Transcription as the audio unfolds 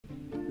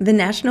The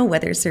National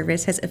Weather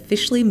Service has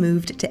officially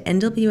moved to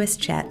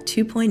NWSChat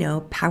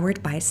 2.0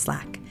 powered by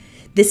Slack.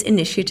 This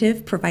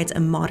initiative provides a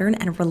modern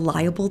and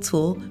reliable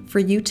tool for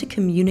you to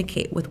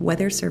communicate with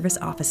Weather Service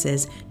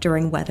offices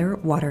during weather,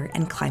 water,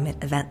 and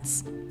climate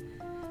events.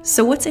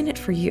 So what's in it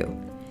for you?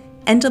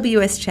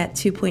 NWSChat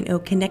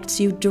 2.0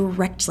 connects you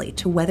directly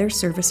to Weather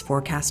Service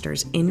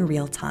forecasters in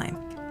real time.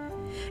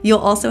 You'll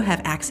also have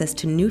access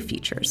to new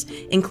features,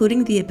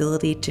 including the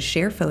ability to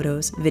share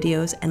photos,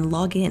 videos, and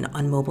log in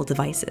on mobile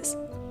devices.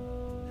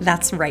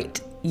 That's right,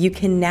 you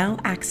can now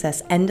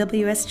access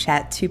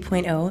NWSChat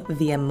 2.0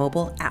 via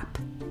mobile app.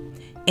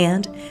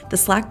 And the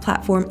Slack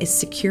platform is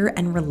secure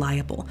and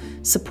reliable,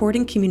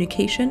 supporting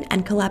communication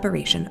and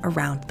collaboration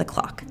around the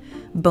clock.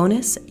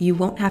 Bonus, you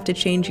won't have to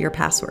change your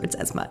passwords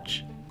as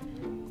much.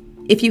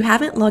 If you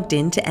haven't logged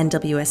in to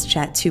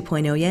NWSChat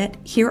 2.0 yet,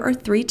 here are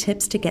 3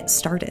 tips to get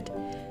started.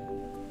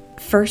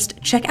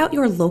 First, check out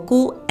your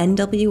local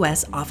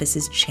NWS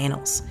office's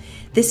channels.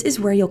 This is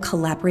where you'll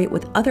collaborate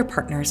with other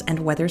partners and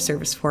weather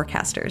service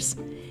forecasters.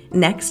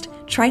 Next,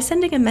 try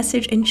sending a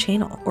message in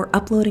channel or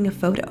uploading a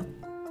photo.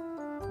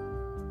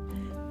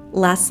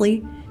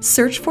 Lastly,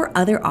 search for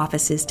other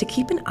offices to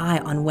keep an eye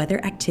on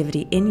weather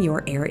activity in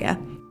your area.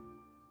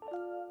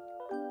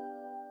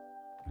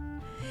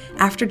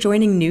 After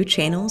joining new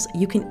channels,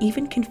 you can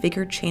even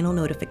configure channel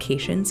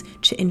notifications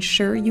to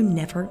ensure you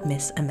never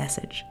miss a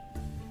message.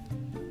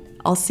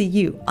 I'll see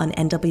you on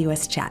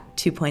NWSChat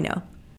 2.0.